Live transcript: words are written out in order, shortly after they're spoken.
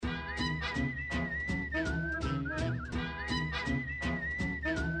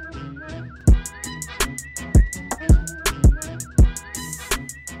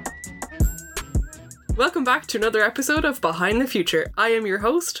Welcome back to another episode of Behind the Future. I am your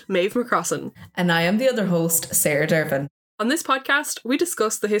host, Maeve McCrossan. And I am the other host, Sarah Dervin. On this podcast, we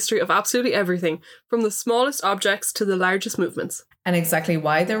discuss the history of absolutely everything, from the smallest objects to the largest movements. And exactly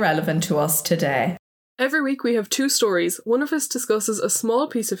why they're relevant to us today. Every week we have two stories. One of us discusses a small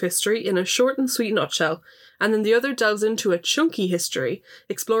piece of history in a short and sweet nutshell, and then the other delves into a chunky history,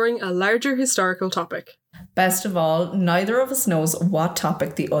 exploring a larger historical topic. Best of all, neither of us knows what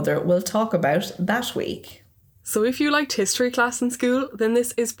topic the other will talk about that week. So if you liked history class in school, then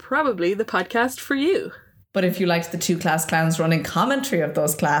this is probably the podcast for you. But if you liked the two class clowns running commentary of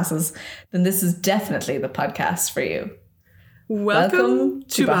those classes, then this is definitely the podcast for you. Welcome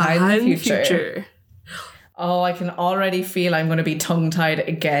to Behind the Future. Oh, I can already feel I'm going to be tongue-tied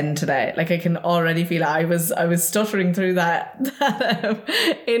again today. Like I can already feel I was stuttering through that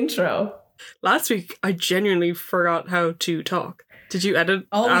intro. Last week, I genuinely forgot how to talk. Did you edit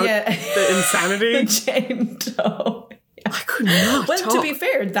out the insanity? Jane Doe. I could not Well, talk. to be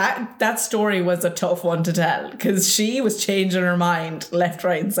fair, that story was a tough one to tell because she was changing her mind left,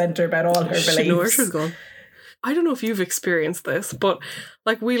 right and centre about all her beliefs. She knew where she was going. I don't know if you've experienced this, but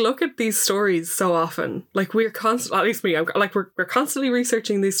like we look at these stories so often. Like we're constantly, at least me, we're constantly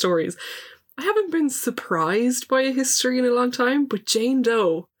researching these stories. I haven't been surprised by a history in a long time, but Jane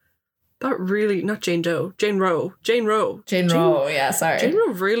Doe, that really, not Jane Doe, Jane Roe, yeah, sorry. Jane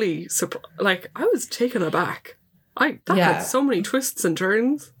Roe really, I was taken aback. That had so many twists and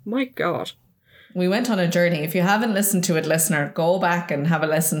turns. My God. We went on a journey. If you haven't listened to it, listener, go back and have a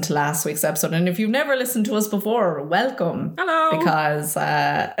listen to last week's episode. And if you've never listened to us before, welcome. Hello. Because,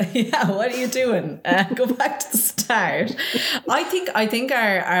 what are you doing? Go back to the start. I think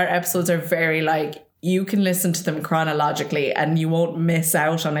our episodes are very you can listen to them chronologically and you won't miss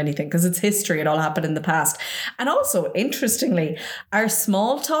out on anything because it's history. It all happened in the past. And also, interestingly, our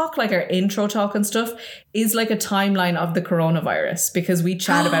small talk, like our intro talk and stuff, is like a timeline of the coronavirus because we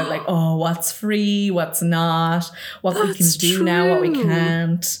chat about what's free, what's not, what we can do now, what we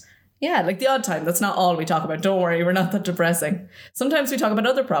can't. Yeah, like the odd time. That's not all we talk about. Don't worry, we're not that depressing. Sometimes we talk about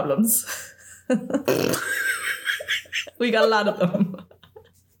other problems. We got a lot of them.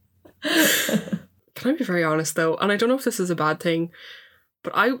 Can I be very honest though, and I don't know if this is a bad thing,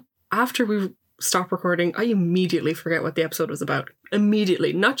 but after we stop recording, I immediately forget what the episode was about.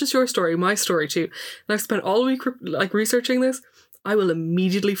 Immediately. Not just your story, my story too. And I've spent all week researching this. I will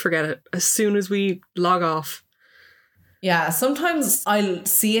immediately forget it as soon as we log off. Yeah, sometimes I'll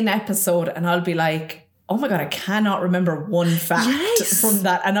see an episode and I'll be like, oh my God, I cannot remember one fact from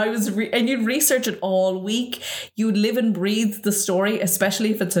that. And and you'd research it all week. You'd live and breathe the story,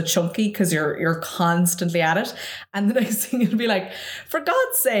 especially if it's a chunky, because you're constantly at it. And the next thing you'll be like, for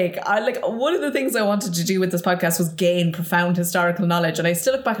God's sake, one of the things I wanted to do with this podcast was gain profound historical knowledge. And I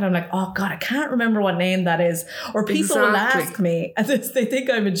still look back and I'm like, oh God, I can't remember what name that is. Or people will ask me, and they think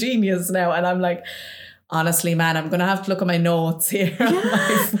I'm a genius now. And I'm like, honestly, man, I'm going to have to look at my notes here on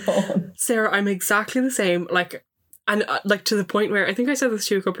my phone. Sarah, I'm exactly the same. To the point where I think I said this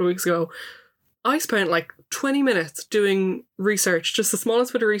to you a couple of weeks ago. I spent 20 minutes doing research, just the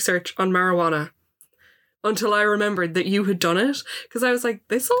smallest bit of research on marijuana, until I remembered that you had done it. Because I was like,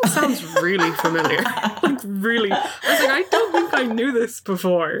 this all sounds really familiar. Really. I was like, I don't think I knew this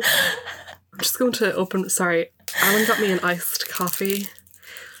before. I'm just going to sorry, Alan got me an iced coffee.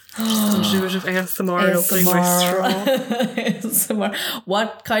 Just do a bit of ASMR opening my straw. ASMR.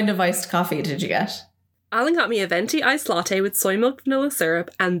 What kind of iced coffee did you get? Alan got me a venti iced latte with soy milk vanilla syrup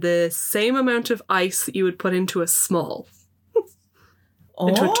and the same amount of ice that you would put into a small.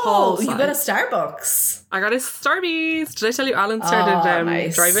 Into a tall size. You got a Starbucks. I got a Starbucks. Did I tell you Alan started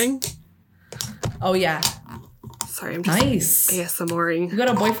nice. driving? Oh yeah. Sorry, I'm just nice. ASMRing. You got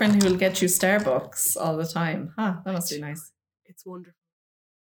a boyfriend who will get you Starbucks all the time. That must be nice. It's wonderful.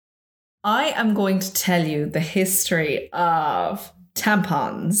 I am going to tell you the history of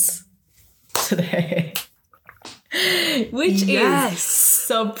tampons today, which is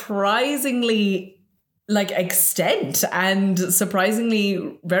surprisingly extent and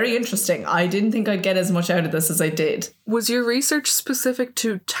surprisingly very interesting. I didn't think I'd get as much out of this as I did. Was your research specific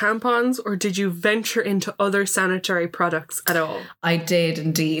to tampons or did you venture into other sanitary products at all? I did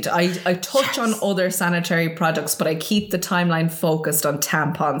indeed. I touch on other sanitary products, but I keep the timeline focused on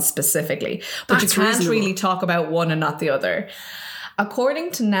tampons specifically. But That's you can't reasonable. really talk about one and not the other.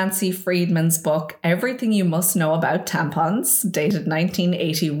 According to Nancy Friedman's book, Everything You Must Know About Tampons, dated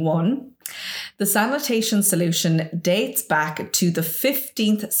 1981, the sanitation solution dates back to the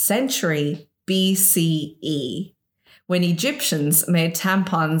 15th century BCE, when Egyptians made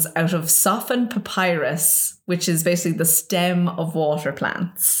tampons out of Sophon papyrus, which is basically the stem of water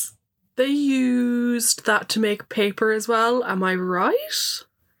plants. They used that to make paper as well. Am I right?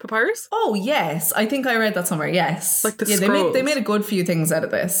 Papyrus? Oh, yes. I think I read that somewhere. Yes. Like the scrolls. They made a good few things out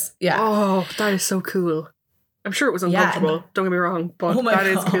of this. Yeah. Oh, that is so cool. I'm sure it was uncomfortable. Yeah. Don't get me wrong, but that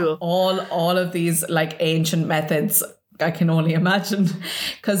is cool. All of these like ancient methods, I can only imagine,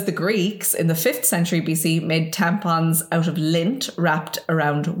 because the Greeks in the 5th century BC made tampons out of lint wrapped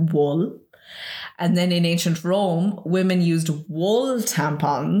around wool. And then in ancient Rome, women used wool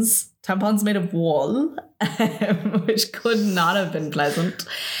tampons made of wool, which could not have been pleasant.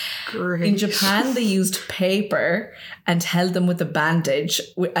 Great. In Japan, they used paper and held them with a bandage,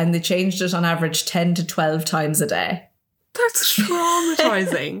 and they changed it on average 10 to 12 times a day. That's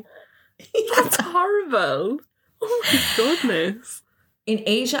traumatizing. That's horrible. Oh my goodness. In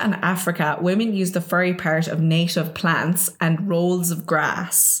Asia and Africa, women used the furry part of native plants and rolls of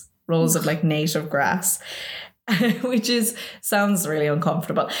grass. Rolls of like native grass. Which sounds really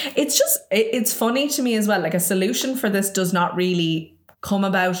uncomfortable. It's funny to me as well. Like a solution for this does not really come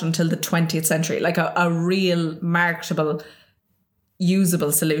about until the 20th century, like a real marketable,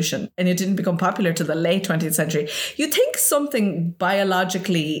 usable solution. And it didn't become popular till the late 20th century. You'd think something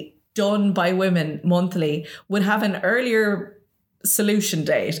biologically done by women monthly would have an earlier solution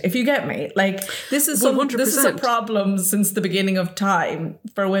date, if you get me. Like this is a problem since the beginning of time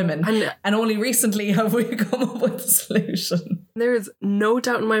for women, and only recently have we come up with a solution. There is no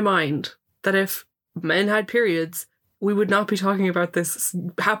doubt in my mind that if men had periods, we would not be talking about this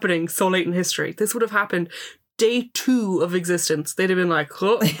happening so late in history. This would have happened day 2 of existence. They'd have been like,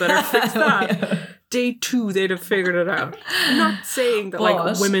 oh, better fix that. Yeah. Day 2, they'd have figured it out. I'm not saying that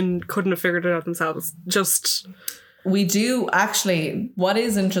like women couldn't have figured it out themselves. Just... We do actually, what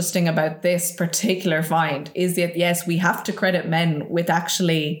is interesting about this particular find is that, yes, we have to credit men with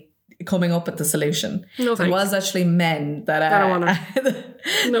actually coming up with the solution. No, thanks. It was actually men that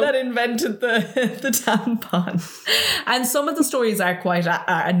that invented the tampon. And some of the stories are quite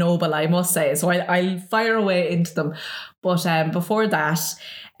noble, I must say. So I'll fire away into them. But before that,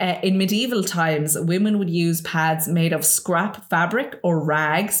 in medieval times, women would use pads made of scrap fabric or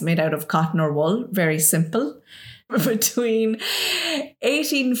rags made out of cotton or wool. Very simple. Between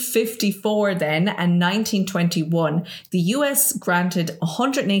 1854 then and 1921, the US granted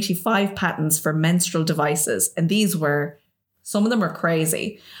 185 patents for menstrual devices. And some of them were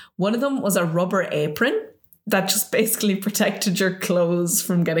crazy. One of them was a rubber apron that just basically protected your clothes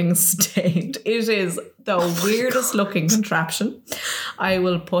from getting stained. It is the weirdest looking contraption. I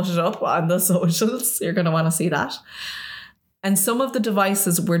will put it up on the socials. You're going to want to see that. And some of the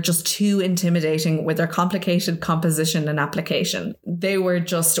devices were just too intimidating with their complicated composition and application. They were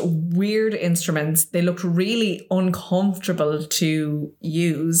just weird instruments. They looked really uncomfortable to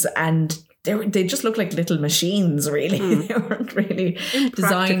use, and they just looked like little machines, really. They weren't really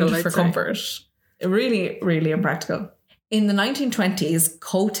designed for comfort. Really, really impractical. In the 1920s,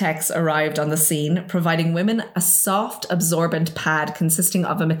 Kotex arrived on the scene, providing women a soft, absorbent pad consisting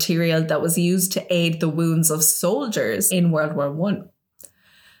of a material that was used to aid the wounds of soldiers in World War I.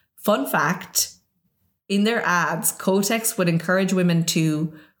 Fun fact, in their ads, Kotex would encourage women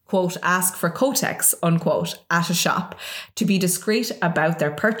to, quote, ask for Kotex, unquote, at a shop, to be discreet about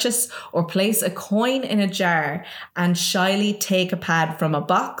their purchase or place a coin in a jar and shyly take a pad from a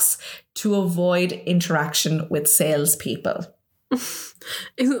box to avoid interaction with salespeople.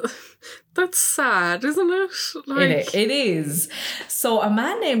 That's sad, isn't it? It is. So a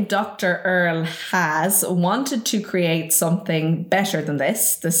man named Dr. Earl Haas wanted to create something better than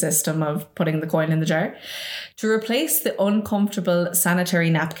this, the system of putting the coin in the jar, to replace the uncomfortable sanitary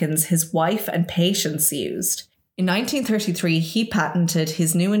napkins his wife and patients used. In 1933, he patented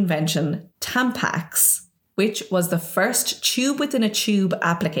his new invention, Tampax, which was the first tube-within-a-tube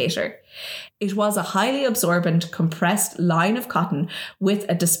applicator. It was a highly absorbent, compressed line of cotton with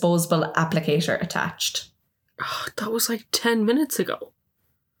a disposable applicator attached. Oh, that was like 10 minutes ago.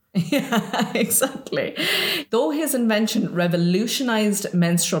 Yeah, exactly. Though his invention revolutionized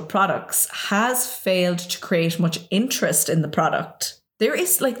menstrual products, has failed to create much interest in the product. There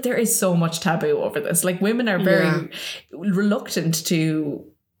is so much taboo over this. Like, women are very reluctant to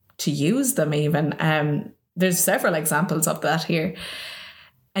use them even. There's several examples of that here.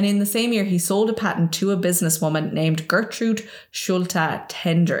 And in the same year, he sold a patent to a businesswoman named Gertrude Schulte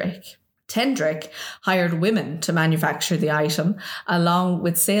Tendrick. Tendrick hired women to manufacture the item, along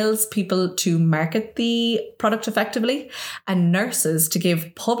with salespeople to market the product effectively, and nurses to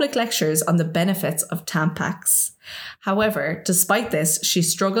give public lectures on the benefits of Tampax. However, despite this, she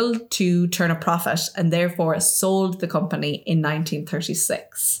struggled to turn a profit and therefore sold the company in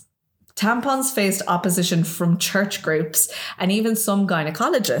 1936. Tampons faced opposition from church groups and even some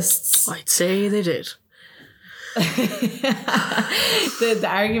gynecologists. I'd say they did. The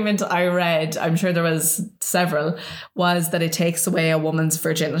argument I read, I'm sure there was several, was that it takes away a woman's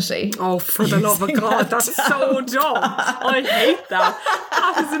virginity. Oh, for the love of God, that's so dumb. I hate that.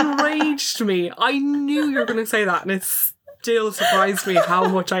 That has enraged me. I knew you were going to say that, and it's still surprised me how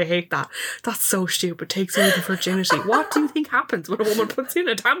much I hate that. That's so stupid. Takes away the virginity. What do you think happens when a woman puts in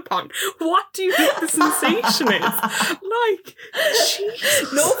a tampon? What do you think the sensation is? Like,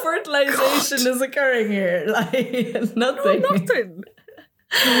 Jesus. No fertilization is occurring here. Like, nothing. No, nothing.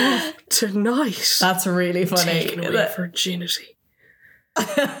 Oh, tonight. That's really funny. Taking away virginity. Are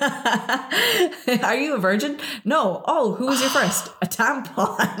you a virgin? No. Oh, who was your first? A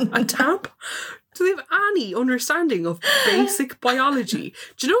tampon. A tampon? Do they have any understanding of basic biology?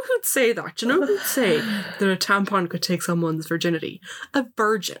 Do you know who'd say that? Do you know who'd say that a tampon could take someone's virginity? A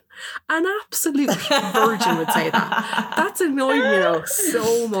virgin. An absolute virgin would say that. That's annoyed me though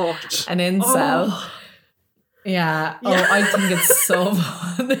so much. An incel. Oh. Yeah. Oh, I think it's so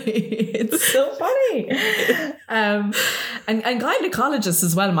funny. It's so funny. And gynecologists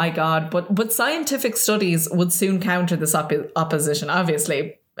as well, my God. But scientific studies would soon counter this opposition,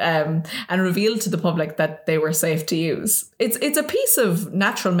 obviously. And reveal to the public that they were safe to use. It's a piece of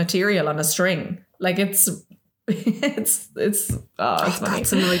natural material on a string. Like it's funny. That's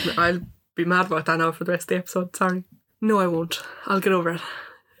annoyed me. I'll be mad about that now for the rest of the episode. Sorry. No, I won't. I'll get over it.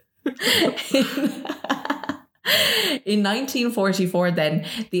 In 1944, then,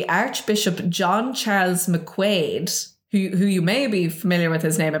 the Archbishop John Charles McQuaid, who you may be familiar with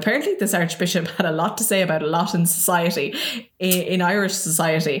his name. Apparently this archbishop had a lot to say about a lot in society, in Irish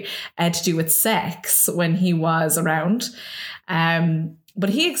society, to do with sex when he was around. But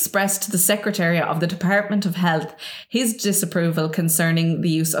he expressed to the Secretariat of the Department of Health his disapproval concerning the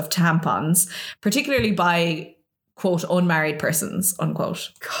use of tampons, particularly by, quote, unmarried persons,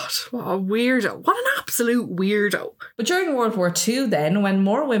 unquote. God, what a weirdo. What an absolute weirdo. But during World War II then, when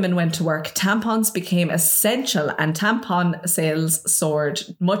more women went to work, tampons became essential and tampon sales soared,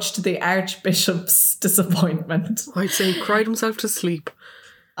 much to the Archbishop's disappointment. I'd say he cried himself to sleep.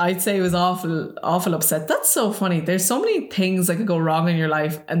 I'd say he was awful upset. That's so funny. There's so many things that could go wrong in your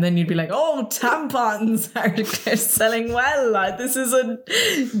life, and then you'd be like, oh, tampons are selling well. This is a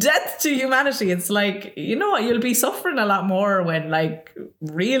death to humanity. It's like, you know what? You'll be suffering a lot more when like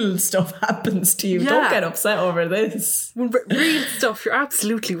real stuff happens to you. Yeah. Don't get upset over this. Real stuff. You're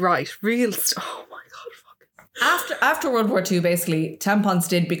absolutely right. Real stuff. Oh my God. After World War II, basically, tampons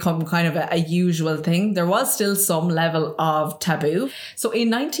did become kind of a usual thing. There was still some level of taboo. So in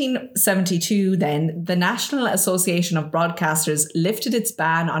 1972, then, the National Association of Broadcasters lifted its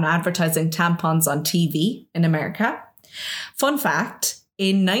ban on advertising tampons on TV in America. Fun fact,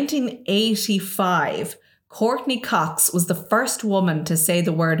 in 1985, Courtney Cox was the first woman to say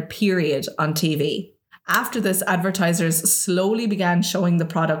the word period on TV. After this, advertisers slowly began showing the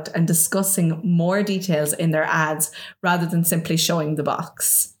product and discussing more details in their ads rather than simply showing the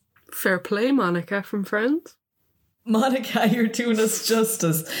box. Fair play, Monica from Friends. Monica, you're doing us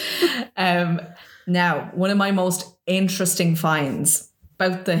justice. Now, one of my most interesting finds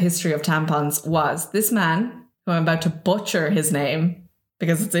about the history of tampons was this man, who I'm about to butcher his name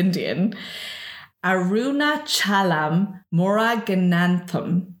because it's Indian, Arunachalam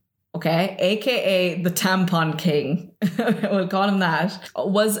Muruganathan. Okay, aka the Tampon King, we'll call him that,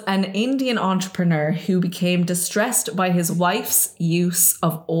 was an Indian entrepreneur who became distressed by his wife's use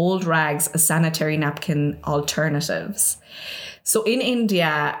of old rags as sanitary napkin alternatives. So in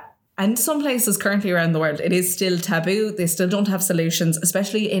India and some places currently around the world, it is still taboo. They still don't have solutions,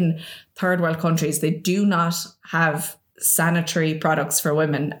 especially in third world countries. They do not have sanitary products for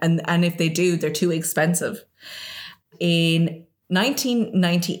women. And if they do, they're too expensive. In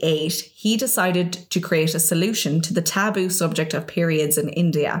 1998, he decided to create a solution to the taboo subject of periods in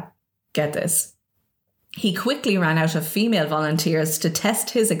India. Get this. He quickly ran out of female volunteers to test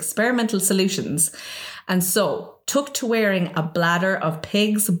his experimental solutions, and so took to wearing a bladder of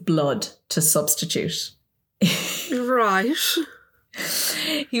pig's blood to substitute. Right.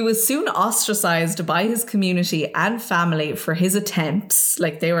 He was soon ostracized by his community and family for his attempts.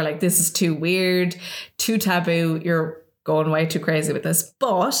 Like, they were like, this is too weird, too taboo, you're going way too crazy with this.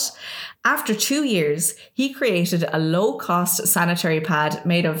 But after 2 years, he created a low-cost sanitary pad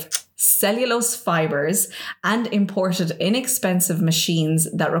made of cellulose fibers and imported inexpensive machines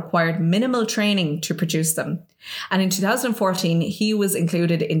that required minimal training to produce them. And in 2014, he was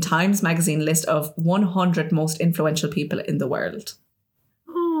included in Times Magazine list of 100 most influential people in the world.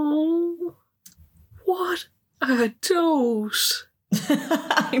 Oh, what a dose.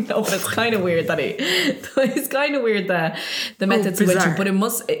 I know, but it's kind of weird that it's kind of weird the methods in which, but it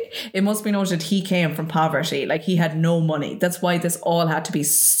must be noted he came from poverty. Like, he had no money. That's why this all had to be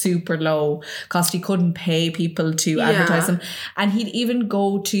super low cost. He couldn't pay people to advertise them, and he'd even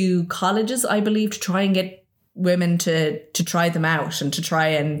go to colleges, I believe, to try and get women to try them out and to try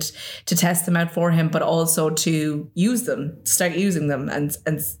and to test them out for him, but also to use them, start using them and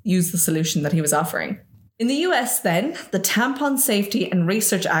use the solution that he was offering. In the US then, the Tampon Safety and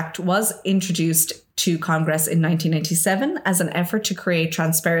Research Act was introduced to Congress in 1997 as an effort to create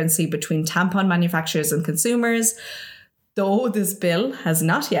transparency between tampon manufacturers and consumers, though this bill has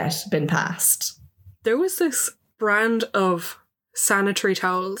not yet been passed. There was this brand of sanitary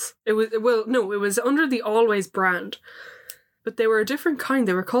towels. It was under the Always brand, but they were a different kind.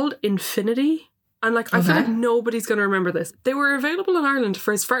 They were called Infinity. And I feel like nobody's going to remember this. They were available in Ireland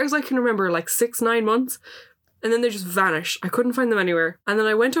for, as far as I can remember, 6-9 months. And then they just vanished. I couldn't find them anywhere. And then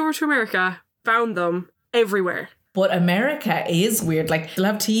I went over to America, found them everywhere. But America is weird. They'll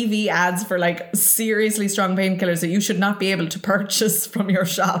have TV ads for seriously strong painkillers that you should not be able to purchase from your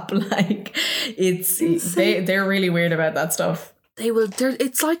shop. They're really weird about that stuff.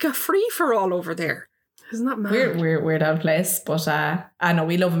 It's like a free-for-all over there. Isn't that mad? Weird out place, but I know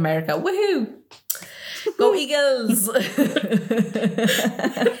we love America. Woohoo! Go Eagles!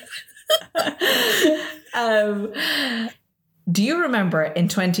 Do you remember in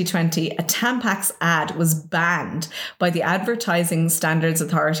 2020 a Tampax ad was banned by the Advertising Standards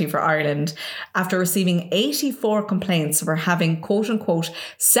Authority for Ireland after receiving 84 complaints for having quote-unquote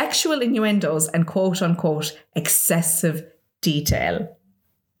sexual innuendos and quote-unquote excessive detail?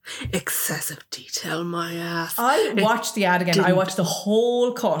 Excessive detail, my ass. I watched the ad again. I watched the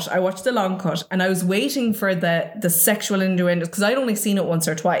whole cut. I watched the long cut, and I was waiting for the sexual innuendos because I'd only seen it once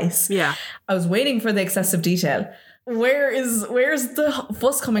or twice. Yeah, I was waiting for the excessive detail. Where's the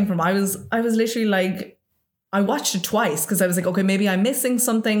fuss coming from? I was literally I watched it twice because I was like, okay, maybe I'm missing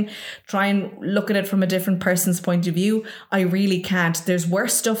something. Try and look at it from a different person's point of view. I really can't. There's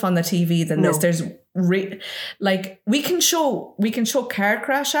worse stuff on the TV than this. There's we can show car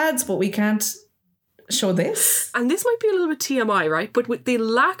crash ads, but we can't show this. And this might be a little bit TMI, right? But with the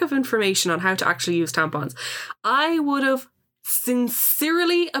lack of information on how to actually use tampons, I would have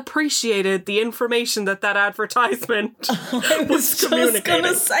sincerely appreciated the information that advertisement was communicating. Just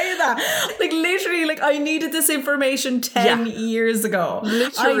gonna say that, literally, I needed this information 10 years ago.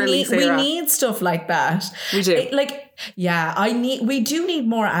 Literally, we need stuff like that. We do. We do need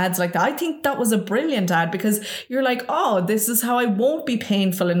more ads like that. I think that was a brilliant ad because you're like, oh, this is how I won't be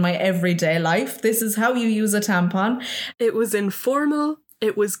painful in my everyday life. This is how you use a tampon. It was informal.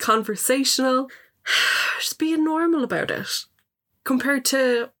 It was conversational. Just being normal about it. Compared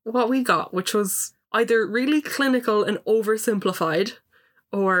to what we got, which was either really clinical and oversimplified,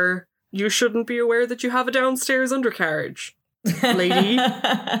 or you shouldn't be aware that you have a downstairs undercarriage, lady.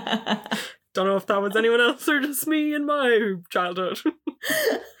 Don't know if that was anyone else or just me in my childhood.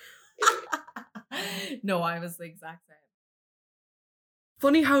 No, I was the exact same.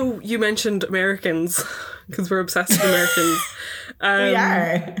 Funny how you mentioned Americans, because we're obsessed with Americans. We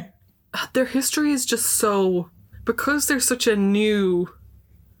are. Their history is just so... Because they're such a new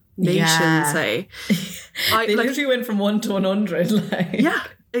nation, say. They literally went from 1 to 100. Yeah,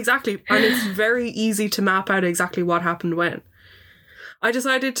 exactly. And it's very easy to map out exactly what happened when. I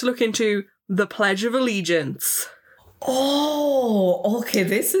decided to look into the Pledge of Allegiance. Oh, okay.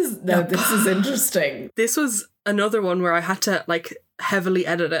 This is interesting. This was another one where I had to heavily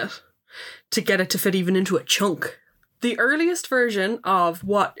edit it to get it to fit even into a chunk. The earliest version of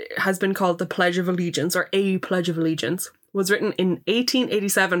what has been called the Pledge of Allegiance, or a Pledge of Allegiance, was written in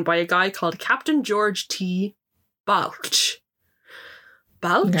 1887 by a guy called Captain George T. Balch.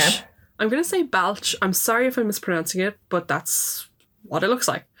 Balch? Okay. I'm going to say Balch. I'm sorry if I'm mispronouncing it, but that's what it looks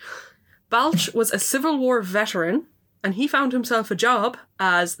like. Balch was a Civil War veteran, and he found himself a job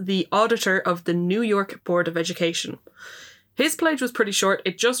as the auditor of the New York Board of Education. His pledge was pretty short.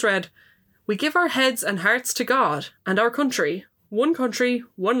 It just read, "We give our heads and hearts to God and our country, one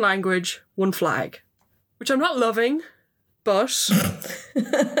language, one flag." Which I'm not loving, but,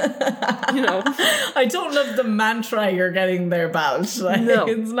 I don't love the mantra you're getting there, Balch. No.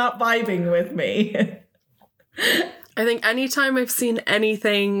 It's not vibing with me. I think anytime I've seen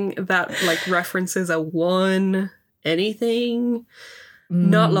anything that, references a one, anything,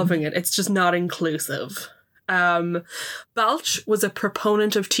 not loving it. It's just not inclusive. Balch was a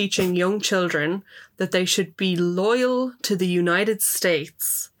proponent of teaching young children that they should be loyal to the United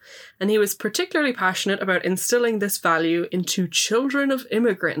States, and he was particularly passionate about instilling this value into children of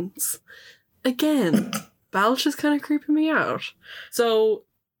immigrants. Again, Balch is kind of creeping me out. So,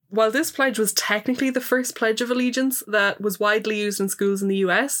 while this pledge was technically the first Pledge of Allegiance that was widely used in schools in the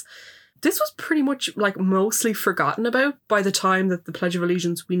US, this was pretty much like mostly forgotten about by the time that the Pledge of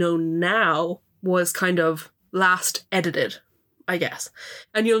Allegiance we know now was kind of last edited, I guess.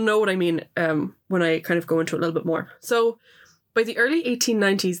 And you'll know what I mean when I kind of go into it a little bit more. So, by the early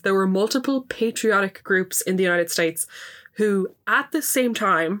 1890s, there were multiple patriotic groups in the United States who, at the same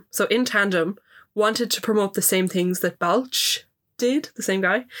time, so in tandem, wanted to promote the same things that Balch did, the same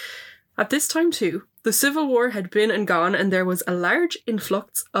guy. At this time too, the Civil War had been and gone, and there was a large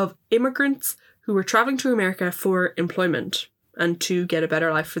influx of immigrants who were travelling to America for employment and to get a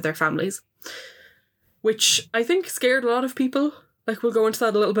better life for their families. Which I think scared a lot of people. Like, we'll go into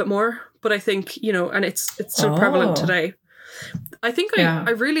that a little bit more, but I think, you know, and it's still prevalent today. I think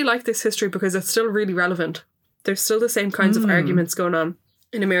I really like this history because it's still really relevant. There's still the same kinds of arguments going on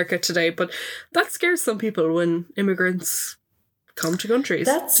in America today, but that scares some people when immigrants come to countries.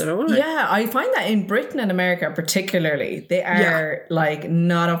 I find that in Britain and America particularly, they are like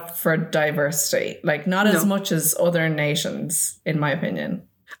not up for diversity, like not as much as other nations, in my opinion.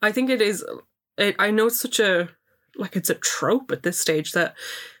 I think it is. I know it's such a, like, it's a trope at this stage that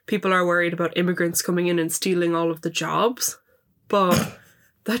people are worried about immigrants coming in and stealing all of the jobs, but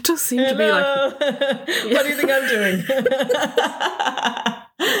that does seem to be like... What do you think I'm doing?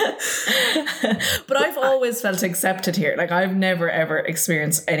 But I've always felt accepted here. Like, I've never ever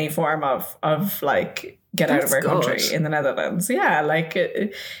experienced any form of like, get out of our country in the Netherlands. Yeah, like,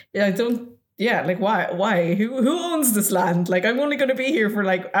 I don't... Yeah, like, why? Who owns this land? Like, I'm only going to be here for,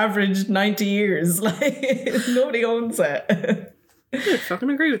 like, average 90 years. Like, nobody owns it. I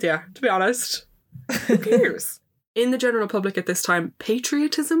fucking agree with you, to be honest. Who cares? In the general public at this time,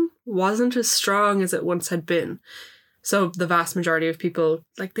 patriotism wasn't as strong as it once had been. So the vast majority of people,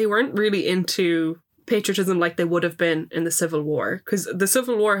 like, they weren't really into patriotism like they would have been in the Civil War. Because the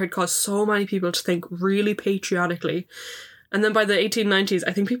Civil War had caused so many people to think really patriotically. And then by the 1890s,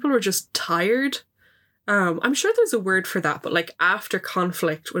 I think people were just tired. I'm sure there's a word for that, but like after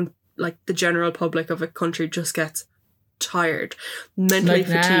conflict, when like the general public of a country just gets tired, mentally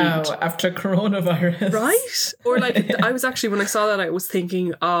fatigued. Now, after coronavirus. Right? Or like, I was actually, when I saw that, I was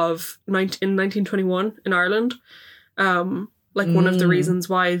thinking of in 1921 in Ireland, one of the reasons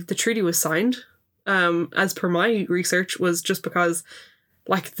why the treaty was signed, as per my research, was just because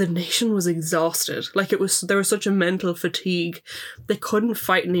like the nation was exhausted. Like there was such a mental fatigue. They couldn't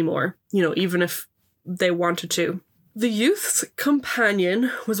fight anymore, you know, even if they wanted to. The Youth's Companion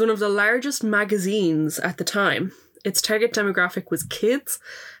was one of the largest magazines at the time. Its target demographic was kids.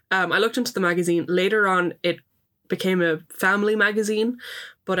 I looked into the magazine. Later on, it became a family magazine,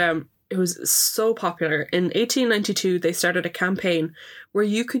 but it was so popular. In 1892, they started a campaign where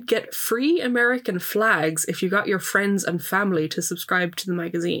you could get free American flags if you got your friends and family to subscribe to the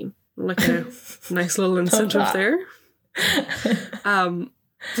magazine. Like a nice little incentive there.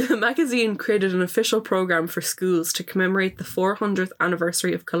 The magazine created an official program for schools to commemorate the 400th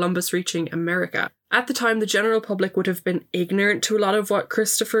anniversary of Columbus reaching America. At the time, the general public would have been ignorant to a lot of what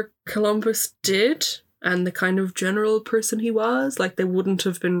Christopher Columbus did and the kind of general person he was. Like, they wouldn't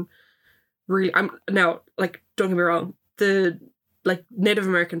have been really... Now, like, don't get me wrong, the like Native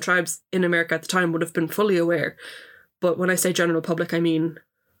American tribes in America at the time would have been fully aware. But when I say general public, I mean,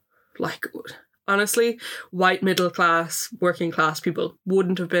 like, honestly, white middle class, working class people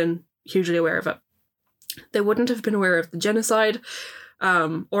wouldn't have been hugely aware of it. They wouldn't have been aware of the genocide,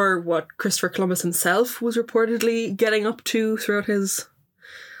 or what Christopher Columbus himself was reportedly getting up to throughout his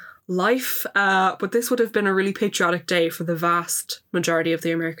life. But this would have been a really patriotic day for the vast majority of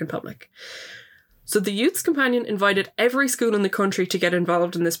the American public. So the Youth's Companion invited every school in the country to get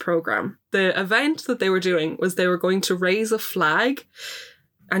involved in this program. The event that they were doing was they were going to raise a flag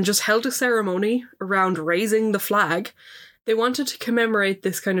and just held a ceremony around raising the flag. They wanted to commemorate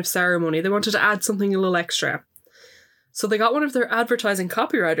this kind of ceremony. They wanted to add something a little extra. So they got one of their advertising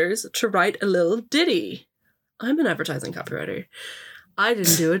copywriters to write a little ditty. I'm an advertising copywriter. I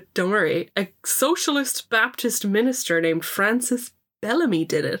didn't do it, don't worry. A socialist Baptist minister named Francis Bellamy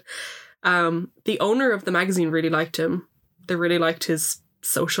did it. The owner of the magazine really liked him. They really liked his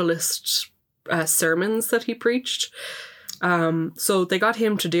socialist sermons that he preached. So they got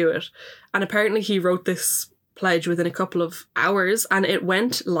him to do it. And apparently he wrote this pledge within a couple of hours, and it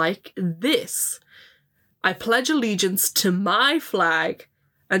went like this. I pledge allegiance to my flag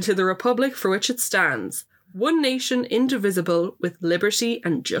and to the republic for which it stands, one nation indivisible with liberty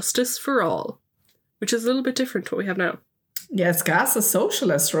and justice for all. Which is a little bit different to what we have now. Yes, gas, a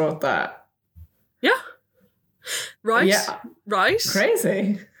socialist wrote that. Yeah. Right? Yeah. Right?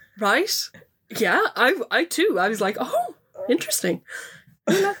 Crazy. Right? Yeah, I too. I was like, oh, interesting.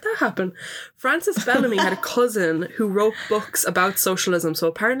 Let that happen. Francis Bellamy had a cousin who wrote books about socialism, so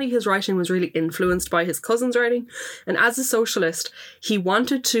apparently his writing was really influenced by his cousin's writing. And as a socialist, he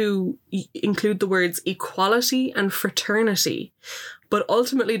wanted to include the words equality and fraternity, but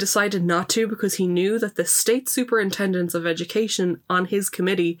ultimately decided not to because he knew that the state superintendents of education on his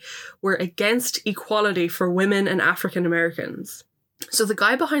committee were against equality for women and African Americans. So the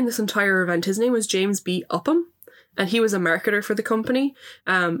guy behind this entire event, his name was James B. Upham, and he was a marketer for the company.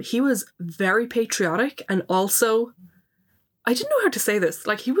 He was very patriotic, and also, I didn't know how to say this,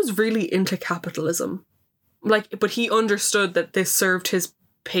 like, he was really into capitalism. Like, but he understood that this served his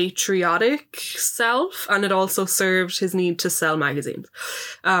patriotic self, and it also served his need to sell magazines.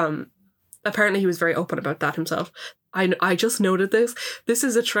 Apparently he was very open about that himself. I just noted this. This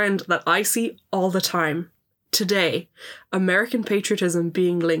is a trend that I see all the time. Today, American patriotism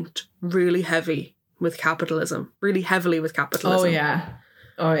being linked really heavily with capitalism. Oh yeah.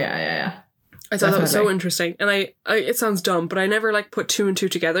 I thought that was so interesting. And I it sounds dumb, but I never like put two and two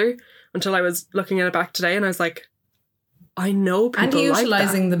together until I was looking at it back today, and I was like, I know people and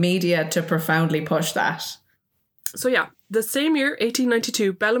utilising the media to profoundly push that. So yeah, the same year,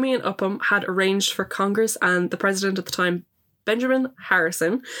 1892, Bellamy and Upham had arranged for Congress and the president at the time, Benjamin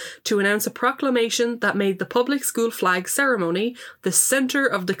Harrison, to announce a proclamation that made the public school flag ceremony the centre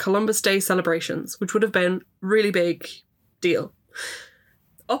of the Columbus Day celebrations, which would have been a really big deal.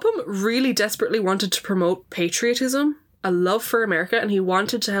 Upham really desperately wanted to promote patriotism, a love for America, and he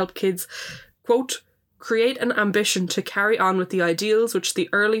wanted to help kids, quote, create an ambition to carry on with the ideals which the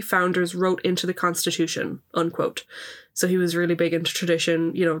early founders wrote into the Constitution, unquote. So he was really big into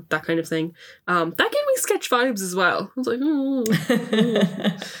tradition, you know, that kind of thing. That gave me Sketch vibes as well. I was like,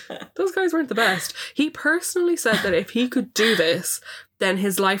 those guys weren't the best. He personally said that if he could do this, then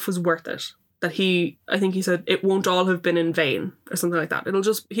his life was worth it. That I think he said, it won't all have been in vain, or something like that.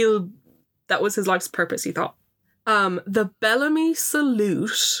 That was his life's purpose, he thought. The Bellamy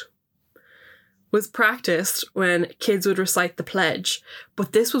Salute was practiced when kids would recite the pledge,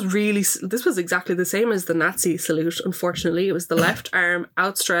 but this was exactly the same as the Nazi salute. Unfortunately, it was the left arm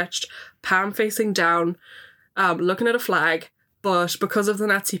outstretched, palm facing down, looking at a flag. But because of the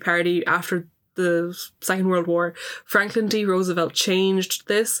Nazi Party after the Second World War, Franklin D. Roosevelt changed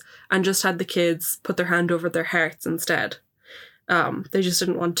this and just had the kids put their hand over their hearts instead. They just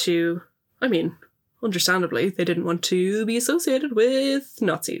didn't want to, understandably, they didn't want to be associated with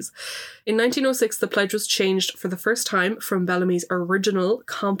Nazis. In 1906, the pledge was changed for the first time from Bellamy's original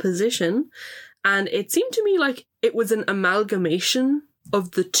composition, and it seemed to me like it was an amalgamation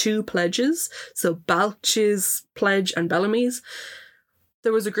of the two pledges, so Balch's pledge and Bellamy's.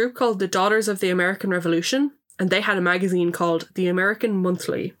 There was a group called the Daughters of the American Revolution, and they had a magazine called The American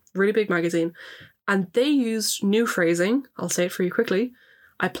Monthly, really big magazine, and they used new phrasing. I'll say it for you quickly.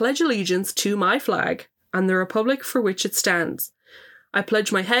 I pledge allegiance to my flag and the republic for which it stands. I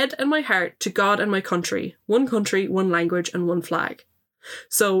pledge my head and my heart to God and my country, one language, and one flag.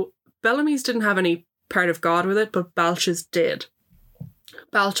 So Bellamy's didn't have any part of God with it, but Balch's did.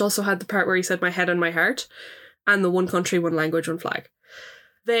 Balch also had the part where he said my head and my heart, and the one country, one language, one flag.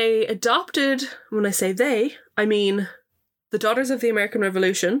 They adopted, when I say they, I mean the Daughters of the American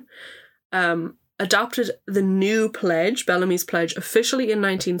Revolution, adopted the new pledge, Bellamy's pledge, officially in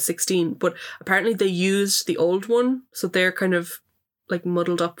 1916, but apparently they used the old one, so they're kind of like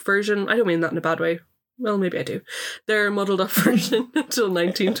muddled up version. I don't mean that in a bad way. Well, maybe I do. Their muddled up version until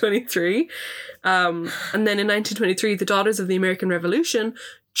 1923. And then in 1923, the Daughters of the American Revolution,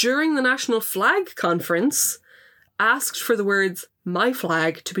 during the National Flag Conference, asked for the words "my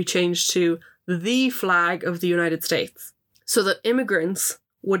flag" to be changed to "the flag of the United States," so that immigrants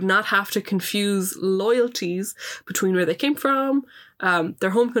would not have to confuse loyalties between where they came from, their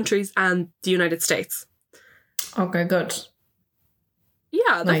home countries, and the United States. Okay, good.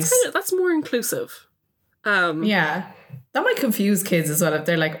 Yeah, nice. That's more inclusive. Yeah, that might confuse kids as well if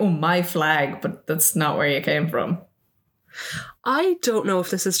they're like, "Oh, my flag," but that's not where you came from. I don't know if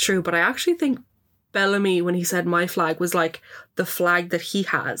this is true, but I actually think Bellamy, when he said "my flag," was like the flag that he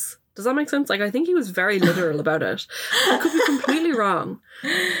has. Does that make sense? Like, I think he was very literal about it. I could be completely wrong,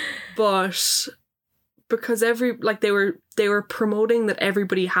 but because they were promoting that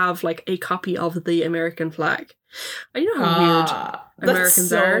everybody have like a copy of the American flag. And you know how weird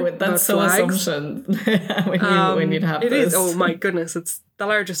Americans are. That's so flags. Assumption when you'd have it this. Is. Oh my goodness, it's the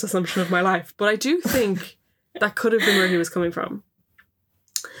largest assumption of my life. But I do think that could have been where he was coming from.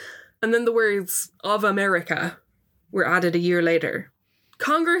 And then the words "of America" were added a year later.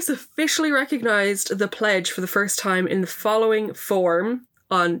 Congress officially recognized the pledge for the first time in the following form: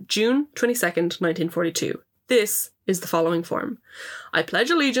 on June 22nd, 1942. This is the following form. I pledge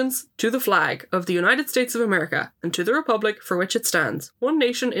allegiance to the flag of the United States of America and to the republic for which it stands, one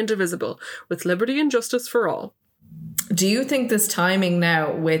nation indivisible, with liberty and justice for all. Do you think this timing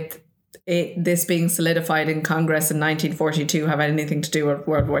now with this being solidified in Congress in 1942 have anything to do with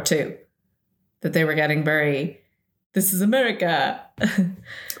World War II? That they were getting very, this is America.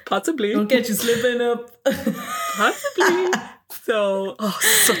 Possibly. Don't get you slipping up. Possibly. So,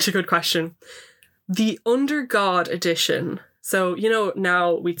 such a good question. The Under God edition. So,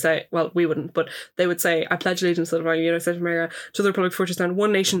 now we'd say, well, we wouldn't, but they would say, I pledge allegiance to the United States of America, to the republic for which it stands,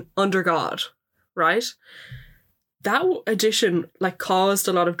 one nation under God. Right? That edition, caused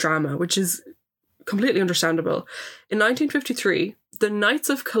a lot of drama, which is completely understandable. In 1953, the Knights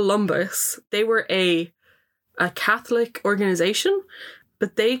of Columbus, they were a Catholic organization,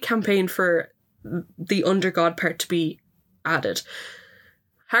 but they campaigned for the under God part to be added.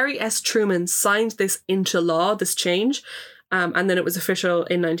 Harry S. Truman signed this into law, this change, and then it was official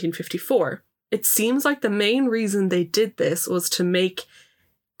in 1954. It seems like the main reason they did this was to make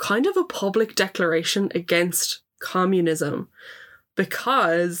kind of a public declaration against communism.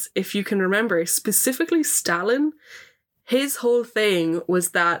 Because, if you can remember, specifically Stalin, his whole thing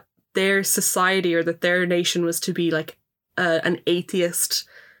was that their society or that their nation was to be an atheist.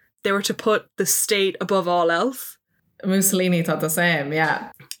 They were to put the state above all else. Mussolini thought the same,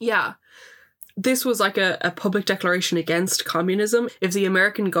 yeah. Yeah. This was a public declaration against communism. If the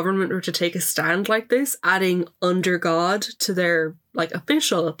American government were to take a stand like this, adding under God to their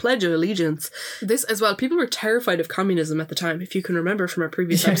official pledge of allegiance, this as well, people were terrified of communism at the time, if you can remember from our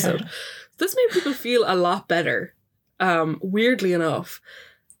previous episode. This made people feel a lot better, weirdly enough.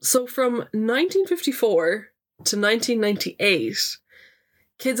 So from 1954 to 1998,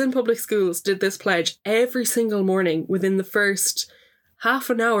 kids in public schools did this pledge every single morning within the first half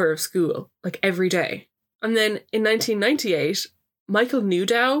an hour of school, every day. And then in 1998, Michael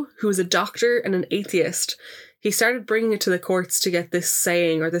Newdow, who was a doctor and an atheist, he started bringing it to the courts to get this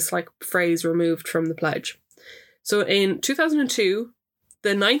saying or this phrase removed from the pledge. So in 2002,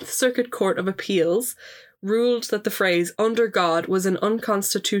 the Ninth Circuit Court of Appeals ruled that the phrase under God was an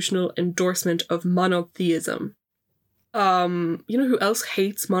unconstitutional endorsement of monotheism. You know who else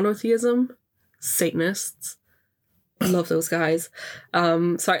hates monotheism? Satanists. I love those guys.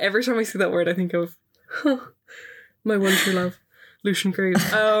 Sorry, every time I see that word, I think of my one true love, Lucian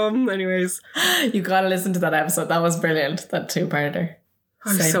Graves. Anyways. You gotta listen to that episode. That was brilliant, that two-parter.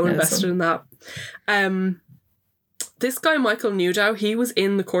 I'm so invested in that. This guy, Michael Newdow, he was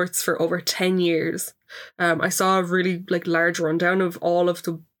in the courts for over 10 years. I saw a really large rundown of all of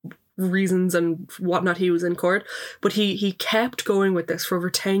the reasons and whatnot he was in court, but he kept going with this for over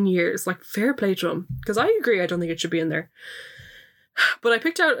 10 years. Fair play to him, because I agree, I don't think it should be in there. But I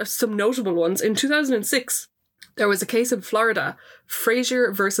picked out some notable ones. In 2006, there was a case in Florida,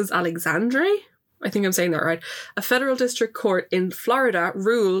 Frazier versus Alexandre. I think I'm saying that right. A federal district court in Florida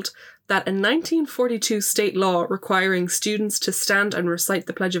ruled that a 1942 state law requiring students to stand and recite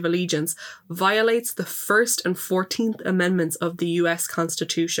the Pledge of Allegiance violates the First and 14th Amendments of the U.S.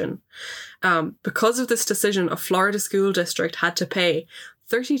 Constitution. Because of this decision, a Florida school district had to pay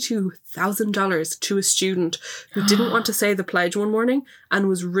 $32,000 to a student who didn't want to say the pledge one morning and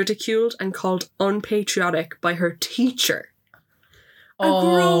was ridiculed and called unpatriotic by her teacher. A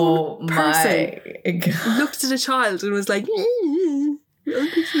grown person looked at a child and was like, oh,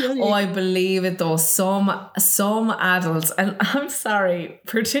 I believe it though. Some adults, and I'm sorry,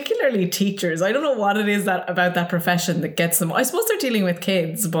 particularly teachers, I don't know what it is about that profession that gets them. I suppose they're dealing with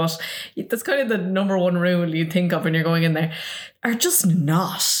kids, but that's kind of the number one rule you think of when you're going in there, are just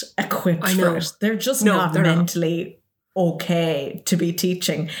not equipped for it. They're just not mentally okay to be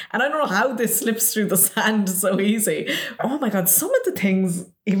teaching. And I don't know how this slips through the sand so easy. Oh my God, some of the things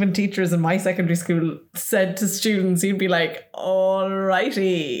even teachers in my secondary school said to students, you'd be like,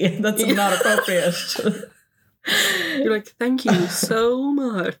 alrighty, that's not appropriate. You're like, thank you so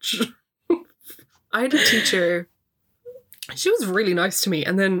much. I had a teacher, she was really nice to me,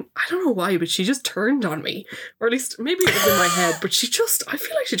 and then I don't know why, but she just turned on me. Or at least maybe it was in my head, but I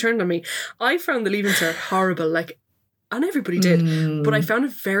feel like she turned on me. I found the Leaving Cert horrible, and everybody did, but I found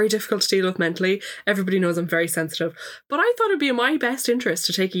it very difficult to deal with mentally. Everybody knows I'm very sensitive, but I thought it'd be in my best interest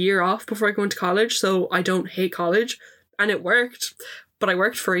to take a year off before I go into college, so I don't hate college, and it worked. But I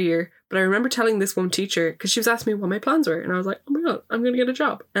worked for a year. But I remember telling this one teacher, because she was asking me what my plans were, and I was like, oh my God, I'm going to get a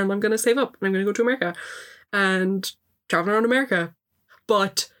job, and I'm going to save up, and I'm going to go to America and travel around America.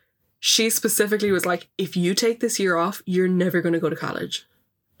 But she specifically was like, if you take this year off, you're never going to go to college.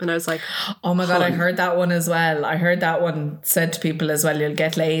 And I was like, oh my God, I heard that one as well. I heard that one said to people as well, you'll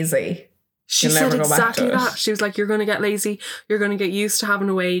get lazy. She said exactly that. She was like, you're going to get lazy. You're going to get used to having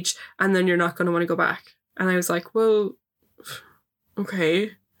a wage and then you're not going to want to go back. And I was like, well,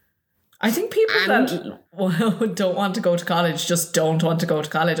 okay. I think people that don't want to go to college just don't want to go to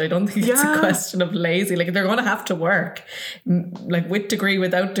college. I don't think it's a question of lazy. Like, they're going to have to work, like, with degree,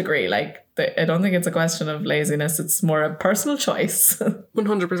 without degree. Like, I don't think it's a question of laziness. It's more a personal choice.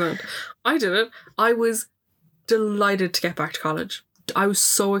 100%. I did it. I was delighted to get back to college. I was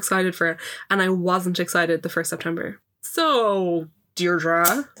so excited for it. And I wasn't excited the first September. So,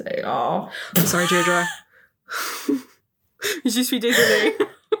 Deirdre. Oh. I'm sorry, Deirdre. Je suis désolée.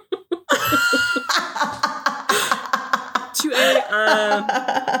 Tu es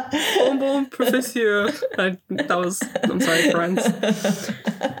un bon professeur. I'm sorry, friends.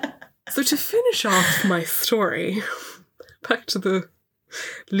 So to finish off my story, back to the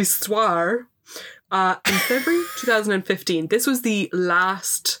l'histoire, in February 2015, this was the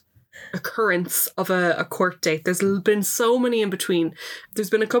last occurrence of a court date. There's been so many in between. There's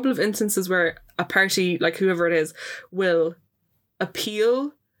been a couple of instances where a party, like whoever it is, will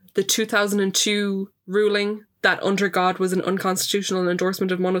appeal the 2002 ruling that under God was an unconstitutional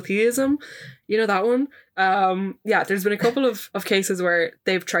endorsement of monotheism. You know that one? There's been a couple of cases where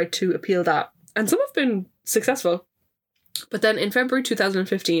they've tried to appeal that. And some have been successful. But then in February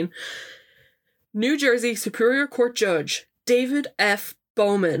 2015, New Jersey Superior Court Judge David F.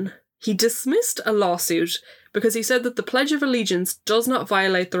 Bowman, he dismissed a lawsuit because he said that the Pledge of Allegiance does not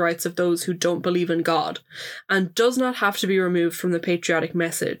violate the rights of those who don't believe in God and does not have to be removed from the patriotic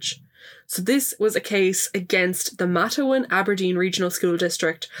message. So this was a case against the Matawan Aberdeen Regional School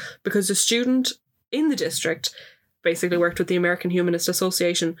District because a student in the district basically worked with the American Humanist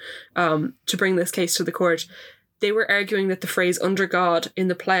Association to bring this case to the court. They were arguing that the phrase under God in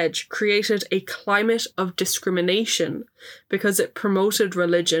the pledge created a climate of discrimination because it promoted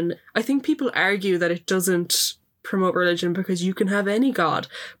religion. I think people argue that it doesn't promote religion because you can have any God,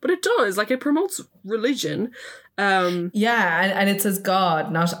 but it does. Like, it promotes religion. And it says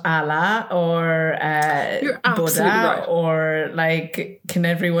God, not Allah or Buddha, right. or like, can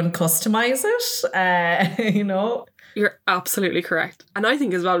everyone customize it? You know? You're absolutely correct. And I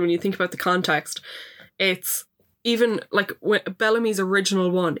think as well, when you think about the context, it's even like Bellamy's original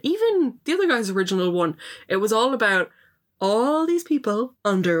one, even the other guy's original one, it was all about all these people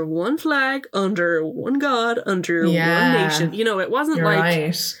under one flag, under one God, under one nation. You know, it wasn't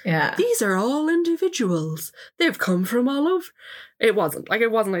these are all individuals. They've come from all over. It wasn't like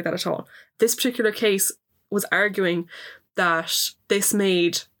that at all. This particular case was arguing that this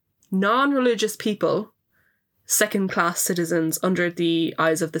made non-religious people second-class citizens under the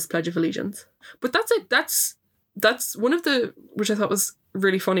eyes of this Pledge of Allegiance. But that's it. That's one of the, which I thought was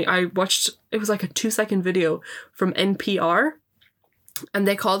really funny. I watched, it was like a 2-second video from NPR, and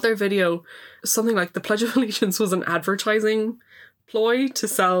they called their video something like the Pledge of Allegiance was an advertising ploy to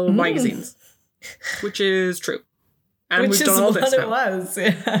sell magazines, which is true. And which we've done all this now. It was.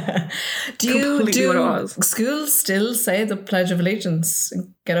 Yeah. Do schools still say the Pledge of Allegiance?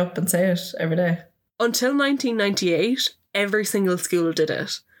 Get up and say it every day. Until 1998, every single school did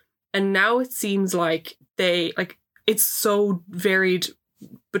it. And now it seems like it's so varied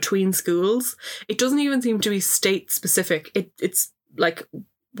between schools. It doesn't even seem to be state specific. It's like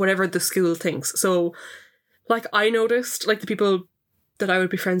whatever the school thinks. So like, I noticed like the people that I would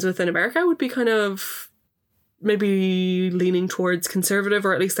be friends with in America would be kind of maybe leaning towards conservative,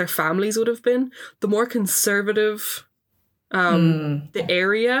 or at least their families would have been. The more conservative the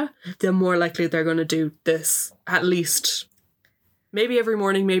area, the more likely they're going to do this, at least maybe every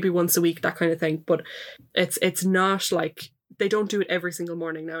morning, maybe once a week, that kind of thing. But it's not like, they don't do it every single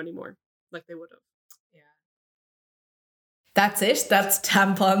morning now anymore, like they would have. Yeah. That's it. That's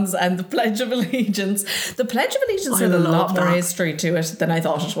tampons and the Pledge of Allegiance. The Pledge of Allegiance had a lot more history to it than I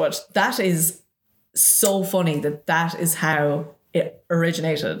thought it would. That is so funny that is how it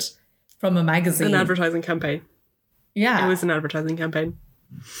originated, from a magazine. An advertising campaign. Yeah. It was an advertising campaign.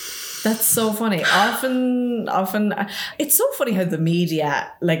 That's so funny. Often, it's so funny how the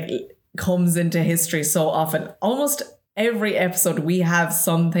media like comes into history so often. Almost every episode we have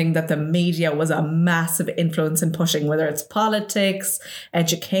something that the media was a massive influence in pushing, whether it's politics,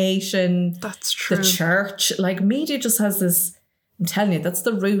 education, that's true, the church. Like, media just has this, I'm telling you, that's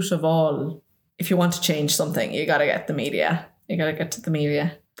the root of all. If you want to change something, you got to get the media. You got to get to the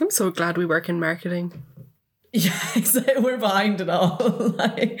media. I'm so glad we work in marketing. Yeah, exactly. We're behind it all.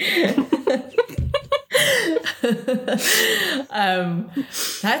 Like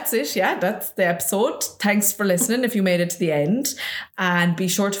That's it. Yeah, that's the episode. Thanks for listening if you made it to the end. And be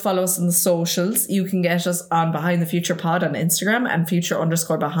sure to follow us on the socials. You can get us on Behind the Future Pod on Instagram and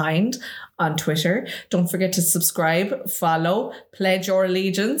future_behind on Twitter. Don't forget to subscribe, follow, pledge your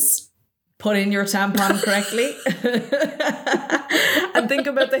allegiance, put in your tampon correctly, and think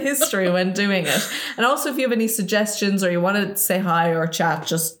about the history when doing it. And also, if you have any suggestions or you want to say hi or chat,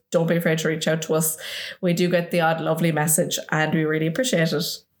 just don't be afraid to reach out to us. We do get the odd lovely message and we really appreciate it.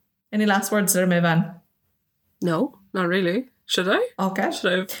 Any last words there, Mayvan? No, not really. Should I? Okay.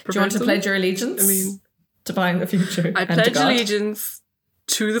 Should I have Do you want to pledge your allegiance? I mean, to Behind the Future. I pledge allegiance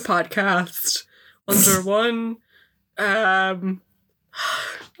to the podcast under one. I'm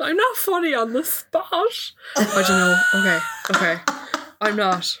not funny on the spot. I don't know. Okay. I'm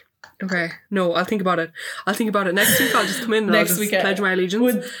not. Okay. No, I'll think about it. Next week I'll just come in and I'll just pledge my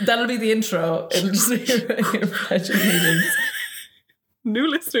allegiance. That'll be the intro. It'll just be your pledge allegiance. New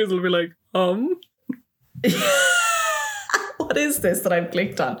listeners will be like, what is this that I've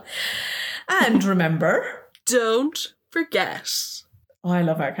clicked on? And remember, don't forget. Oh, I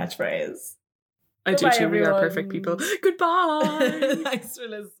love our catchphrase. I do too. We are perfect people. Goodbye. Thanks for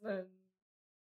listening.